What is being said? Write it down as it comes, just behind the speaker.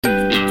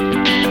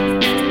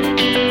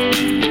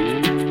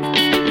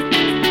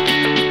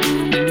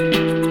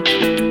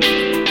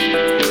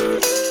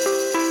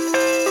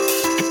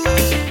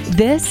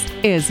This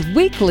is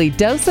Weekly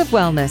Dose of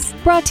Wellness,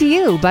 brought to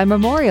you by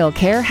Memorial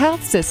Care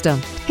Health System.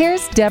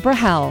 Here's Deborah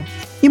Howell.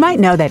 You might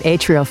know that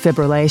atrial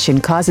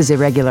fibrillation causes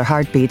irregular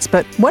heartbeats,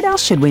 but what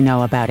else should we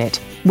know about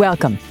it?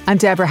 Welcome. I'm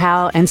Deborah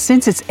Howell, and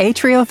since it's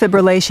Atrial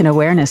Fibrillation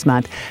Awareness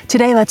Month,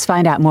 today let's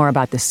find out more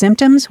about the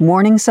symptoms,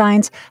 warning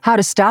signs, how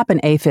to stop an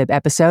AFib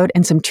episode,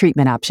 and some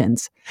treatment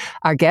options.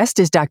 Our guest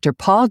is Dr.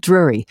 Paul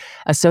Drury,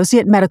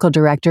 Associate Medical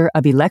Director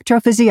of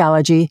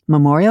Electrophysiology,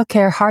 Memorial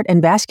Care Heart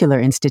and Vascular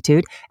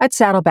Institute at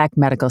Saddleback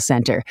Medical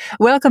Center.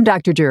 Welcome,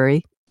 Dr.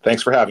 Drury.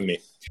 Thanks for having me.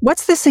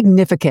 What's the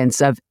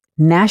significance of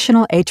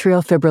National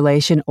Atrial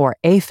Fibrillation, or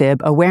AFib,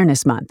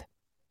 Awareness Month?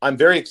 I'm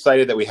very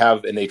excited that we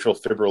have an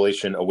Atrial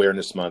Fibrillation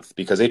Awareness Month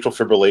because atrial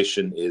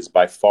fibrillation is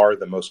by far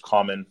the most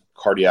common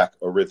cardiac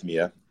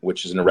arrhythmia,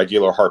 which is an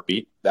irregular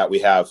heartbeat that we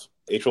have.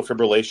 Atrial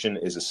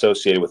fibrillation is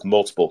associated with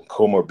multiple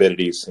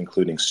comorbidities,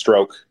 including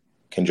stroke,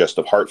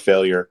 congestive heart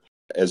failure,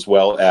 as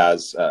well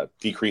as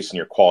decrease in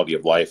your quality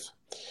of life.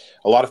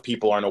 A lot of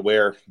people aren't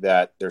aware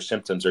that their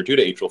symptoms are due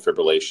to atrial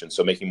fibrillation,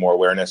 so making more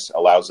awareness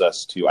allows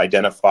us to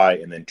identify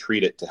and then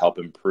treat it to help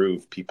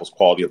improve people's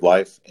quality of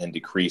life and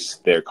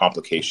decrease their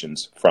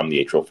complications from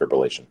the atrial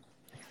fibrillation.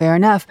 Fair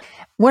enough.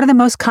 What are the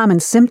most common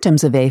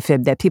symptoms of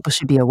AFib that people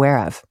should be aware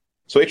of?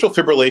 So atrial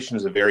fibrillation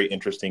is a very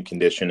interesting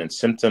condition, and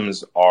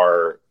symptoms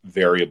are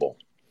variable.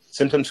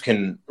 Symptoms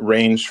can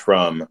range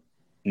from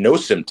no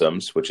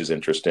symptoms, which is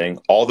interesting,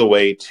 all the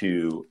way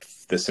to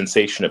the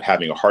sensation of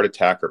having a heart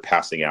attack or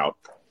passing out.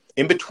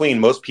 In between,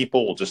 most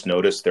people will just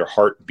notice their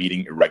heart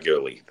beating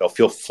irregularly. They'll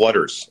feel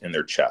flutters in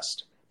their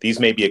chest. These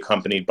may be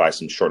accompanied by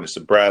some shortness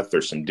of breath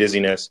or some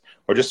dizziness,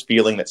 or just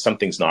feeling that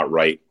something's not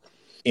right.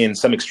 In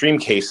some extreme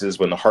cases,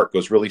 when the heart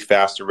goes really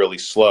fast or really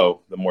slow,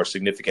 the more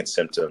significant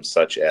symptoms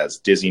such as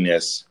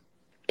dizziness,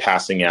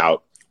 passing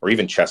out, or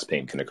even chest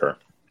pain can occur.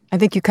 I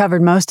think you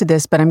covered most of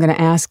this, but I'm going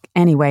to ask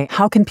anyway,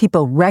 how can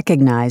people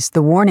recognize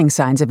the warning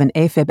signs of an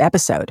AFib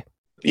episode?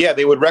 Yeah,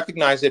 they would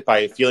recognize it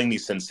by feeling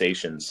these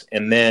sensations.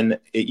 And then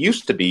it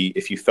used to be,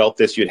 if you felt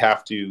this, you'd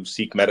have to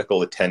seek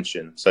medical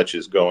attention, such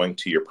as going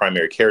to your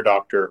primary care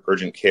doctor,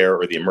 urgent care,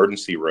 or the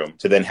emergency room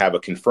to then have a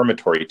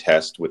confirmatory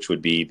test, which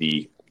would be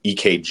the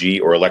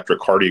EKG or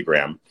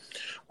electrocardiogram,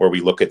 where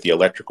we look at the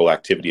electrical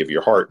activity of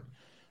your heart.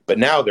 But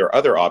now there are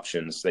other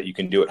options that you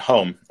can do at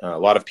home. A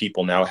lot of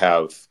people now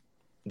have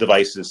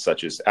devices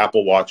such as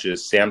Apple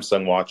Watches,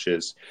 Samsung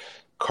Watches,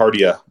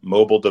 Kardia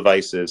mobile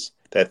devices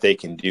that they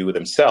can do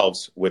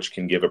themselves, which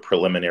can give a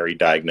preliminary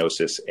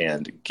diagnosis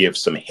and give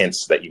some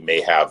hints that you may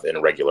have an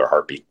irregular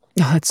heartbeat.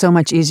 Oh, it's so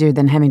much easier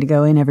than having to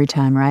go in every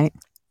time, right?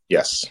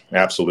 Yes,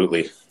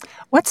 absolutely.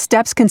 What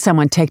steps can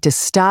someone take to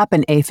stop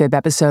an AFib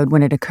episode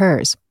when it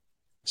occurs?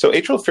 So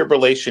atrial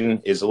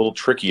fibrillation is a little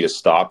tricky to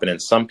stop, and in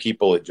some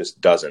people it just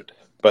doesn't.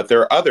 But there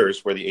are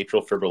others where the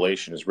atrial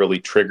fibrillation is really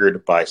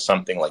triggered by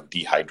something like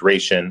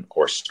dehydration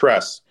or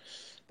stress,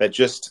 that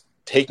just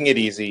taking it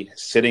easy,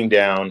 sitting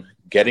down,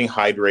 getting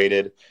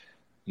hydrated,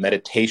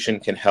 meditation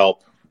can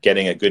help,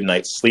 getting a good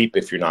night's sleep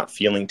if you're not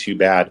feeling too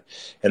bad,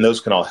 and those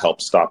can all help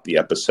stop the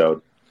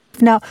episode.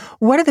 Now,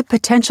 what are the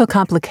potential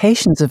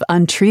complications of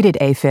untreated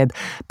AFib,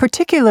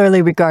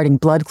 particularly regarding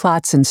blood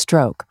clots and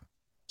stroke?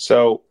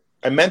 So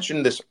I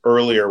mentioned this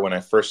earlier when I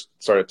first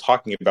started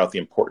talking about the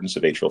importance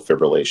of atrial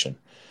fibrillation,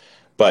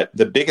 but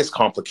the biggest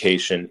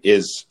complication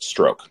is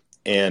stroke.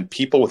 And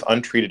people with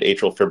untreated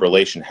atrial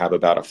fibrillation have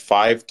about a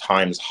 5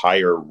 times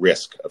higher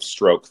risk of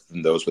stroke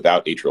than those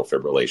without atrial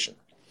fibrillation.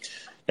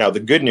 Now, the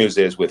good news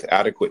is with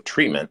adequate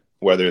treatment,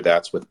 whether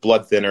that's with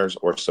blood thinners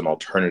or some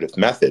alternative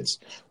methods,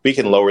 we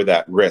can lower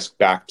that risk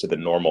back to the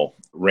normal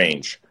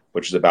range,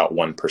 which is about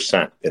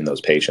 1% in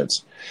those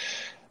patients.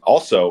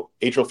 Also,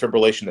 atrial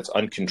fibrillation that's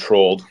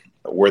uncontrolled,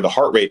 where the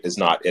heart rate is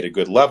not at a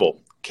good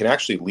level, can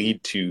actually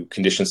lead to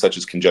conditions such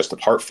as congestive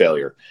heart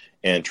failure.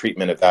 And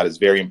treatment of that is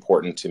very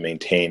important to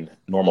maintain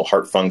normal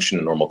heart function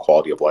and normal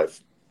quality of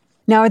life.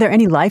 Now, are there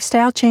any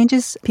lifestyle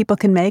changes people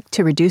can make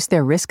to reduce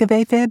their risk of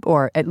AFib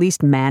or at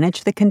least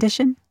manage the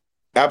condition?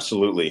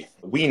 Absolutely.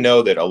 We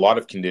know that a lot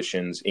of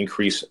conditions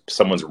increase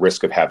someone's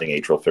risk of having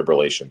atrial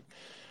fibrillation.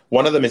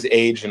 One of them is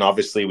age, and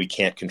obviously we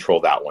can't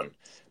control that one.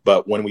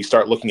 But when we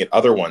start looking at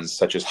other ones,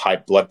 such as high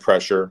blood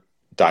pressure,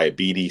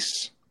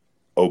 diabetes,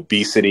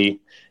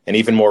 obesity, and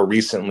even more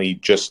recently,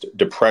 just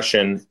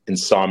depression,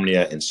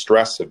 insomnia, and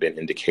stress have been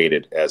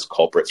indicated as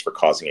culprits for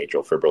causing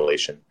atrial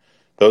fibrillation.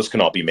 Those can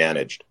all be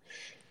managed.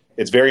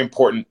 It's very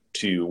important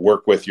to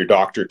work with your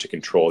doctor to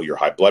control your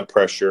high blood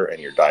pressure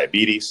and your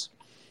diabetes.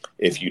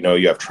 If you know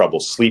you have trouble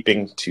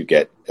sleeping, to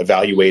get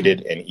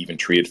evaluated and even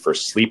treated for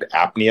sleep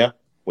apnea,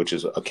 which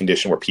is a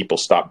condition where people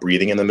stop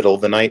breathing in the middle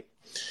of the night.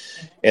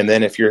 And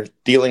then if you're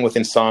dealing with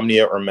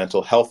insomnia or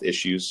mental health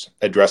issues,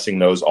 addressing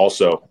those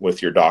also with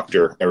your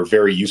doctor are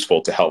very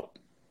useful to help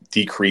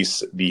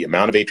decrease the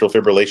amount of atrial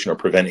fibrillation or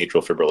prevent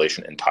atrial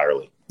fibrillation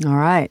entirely. All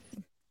right.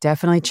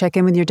 Definitely check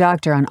in with your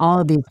doctor on all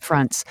of these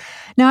fronts.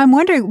 Now, I'm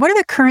wondering, what are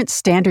the current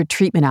standard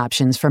treatment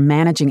options for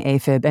managing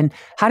AFib, and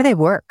how do they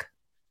work?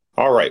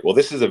 All right. Well,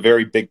 this is a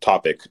very big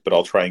topic, but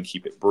I'll try and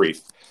keep it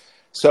brief.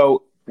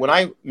 So when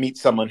I meet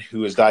someone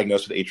who is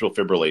diagnosed with atrial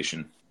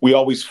fibrillation, We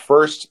always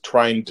first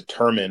try and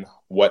determine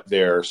what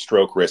their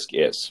stroke risk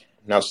is.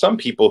 Now, some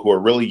people who are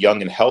really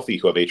young and healthy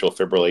who have atrial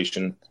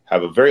fibrillation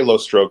have a very low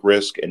stroke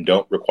risk and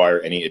don't require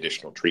any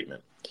additional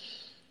treatment.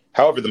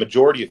 However, the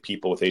majority of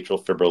people with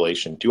atrial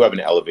fibrillation do have an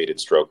elevated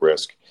stroke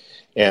risk,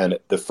 and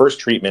the first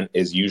treatment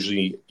is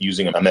usually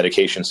using a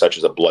medication such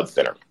as a blood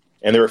thinner.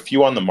 And there are a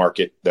few on the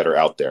market that are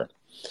out there.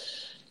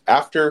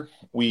 After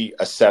we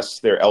assess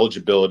their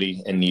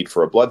eligibility and need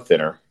for a blood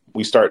thinner,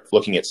 we start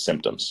looking at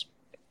symptoms.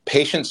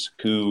 Patients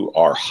who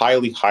are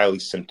highly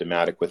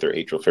symptomatic with their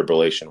atrial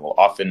fibrillation will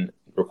often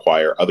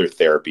require other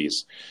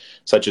therapies,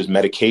 such as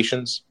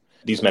medications.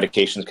 These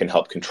medications can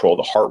help control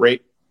the heart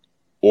rate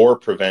or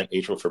prevent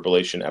atrial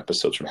fibrillation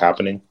episodes from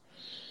happening.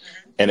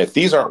 And if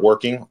these aren't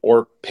working,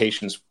 or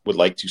patients would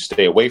like to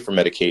stay away from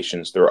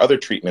medications, there are other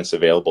treatments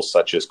available,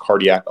 such as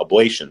cardiac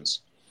ablations,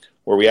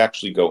 where we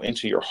actually go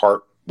into your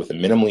heart with a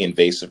minimally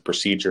invasive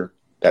procedure.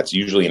 That's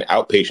usually an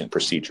outpatient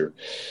procedure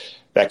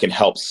that can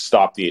help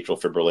stop the atrial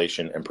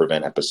fibrillation and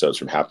prevent episodes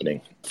from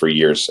happening for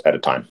years at a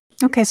time.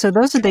 Okay, so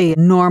those are the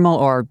normal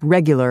or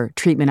regular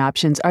treatment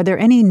options. Are there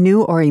any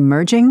new or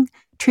emerging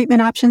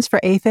treatment options for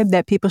AFib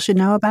that people should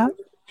know about?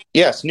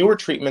 Yes, newer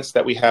treatments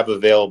that we have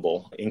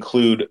available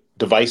include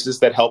devices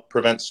that help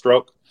prevent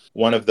stroke.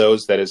 One of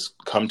those that has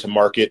come to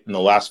market in the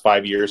last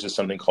 5 years is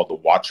something called the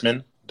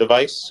Watchman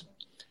device.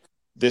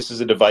 This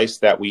is a device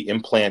that we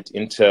implant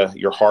into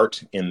your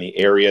heart in the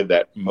area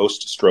that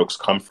most strokes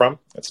come from.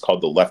 It's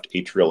called the left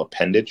atrial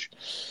appendage.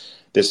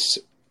 This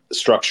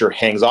structure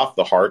hangs off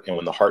the heart, and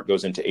when the heart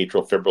goes into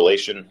atrial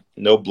fibrillation,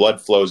 no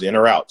blood flows in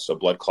or out, so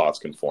blood clots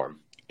can form.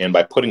 And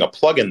by putting a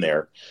plug in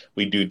there,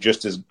 we do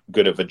just as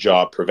good of a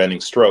job preventing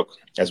stroke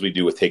as we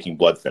do with taking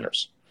blood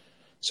thinners.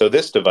 So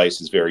this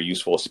device is very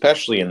useful,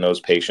 especially in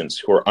those patients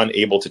who are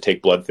unable to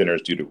take blood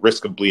thinners due to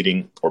risk of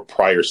bleeding or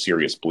prior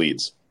serious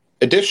bleeds.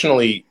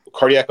 Additionally,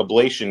 cardiac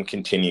ablation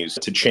continues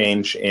to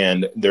change,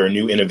 and there are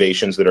new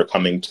innovations that are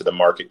coming to the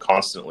market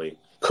constantly.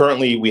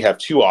 Currently, we have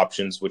two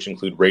options, which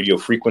include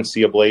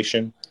radiofrequency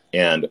ablation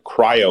and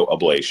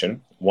cryoablation.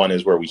 One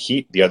is where we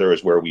heat, the other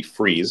is where we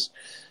freeze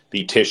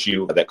the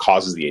tissue that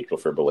causes the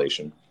atrial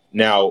fibrillation.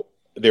 Now,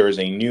 there is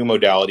a new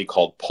modality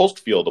called pulsed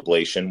field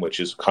ablation, which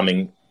is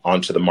coming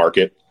onto the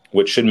market,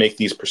 which should make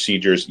these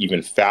procedures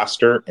even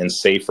faster and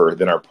safer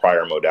than our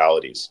prior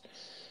modalities.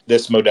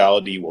 This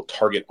modality will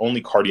target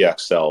only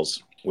cardiac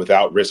cells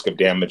without risk of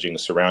damaging the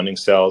surrounding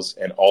cells,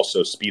 and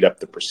also speed up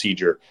the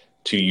procedure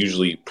to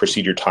usually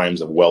procedure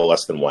times of well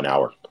less than 1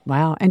 hour.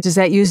 Wow. And does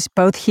that use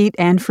both heat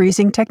and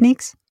freezing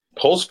techniques?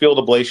 Pulse field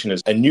ablation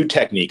is a new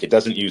technique. It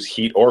doesn't use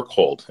heat or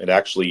cold. It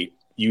actually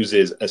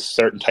uses a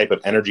certain type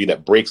of energy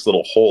that breaks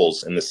little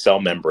holes in the cell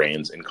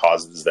membranes and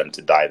causes them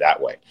to die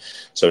that way.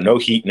 So no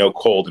heat, no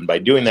cold. And by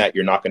doing that,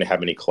 you're not going to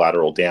have any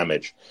collateral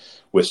damage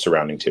with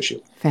surrounding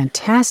tissue.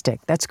 Fantastic.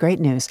 That's great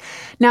news.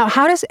 Now,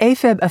 how does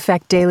AFib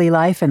affect daily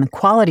life and the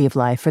quality of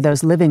life for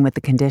those living with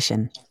the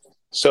condition?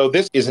 So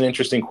this is an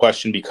interesting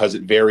question because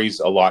it varies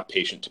a lot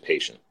patient to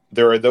patient.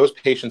 There are those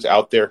patients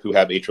out there who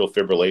have atrial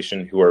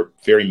fibrillation who are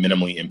very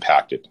minimally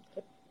impacted.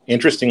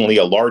 Interestingly,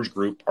 a large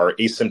group are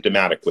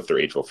asymptomatic with their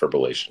atrial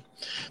fibrillation.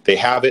 They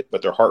have it,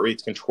 but their heart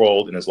rate's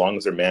controlled, and as long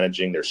as they're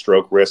managing their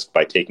stroke risk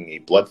by taking a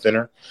blood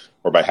thinner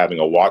or by having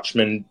a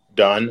Watchman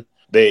done,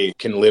 they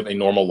can live a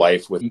normal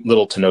life with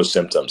little to no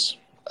symptoms.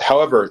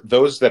 However,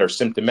 those that are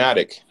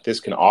symptomatic, this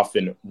can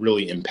often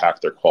really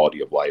impact their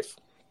quality of life,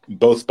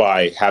 both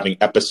by having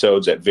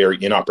episodes at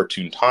very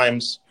inopportune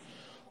times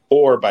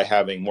or by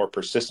having more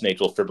persistent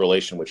atrial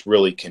fibrillation, which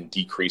really can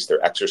decrease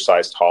their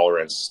exercise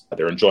tolerance,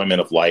 their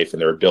enjoyment of life,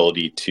 and their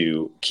ability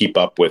to keep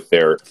up with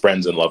their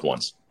friends and loved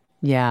ones.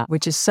 Yeah,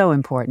 which is so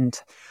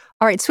important.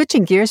 All right,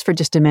 switching gears for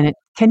just a minute,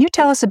 can you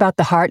tell us about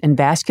the Heart and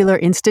Vascular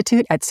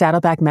Institute at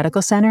Saddleback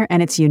Medical Center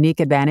and its unique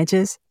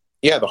advantages?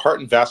 Yeah, the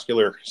Heart and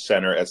Vascular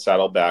Center at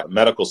Saddleback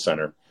Medical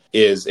Center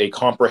is a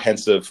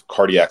comprehensive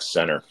cardiac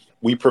center.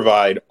 We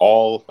provide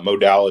all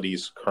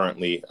modalities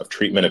currently of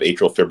treatment of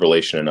atrial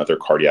fibrillation and other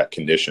cardiac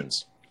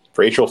conditions.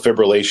 For atrial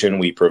fibrillation,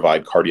 we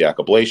provide cardiac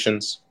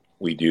ablations.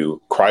 We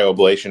do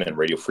cryoablation and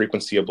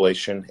radiofrequency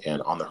ablation,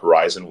 and on the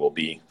horizon will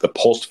be the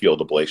pulsed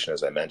field ablation,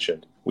 as I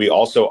mentioned. We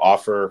also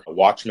offer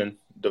Watchman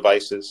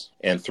devices,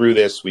 and through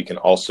this, we can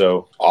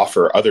also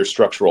offer other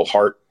structural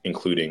heart,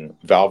 including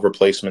valve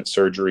replacement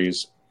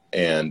surgeries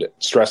and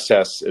stress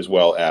tests, as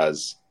well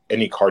as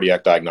any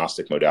cardiac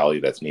diagnostic modality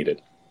that's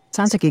needed.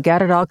 Sounds like you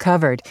got it all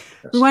covered.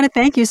 Yes. We want to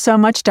thank you so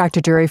much,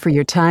 Dr. Dury, for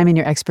your time and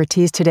your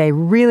expertise today.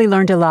 Really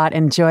learned a lot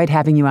and enjoyed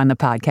having you on the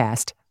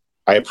podcast.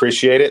 I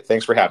appreciate it.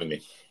 Thanks for having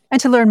me. And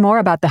to learn more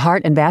about the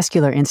Heart and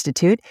Vascular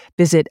Institute,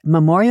 visit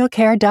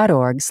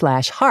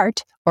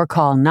memorialcare.org/heart or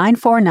call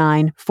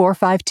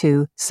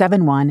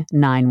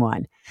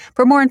 949-452-7191.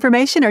 For more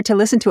information or to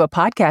listen to a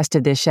podcast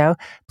of this show,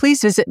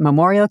 please visit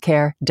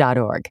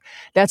memorialcare.org.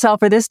 That's all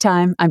for this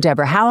time. I'm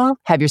Deborah Howell.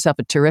 Have yourself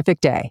a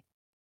terrific day.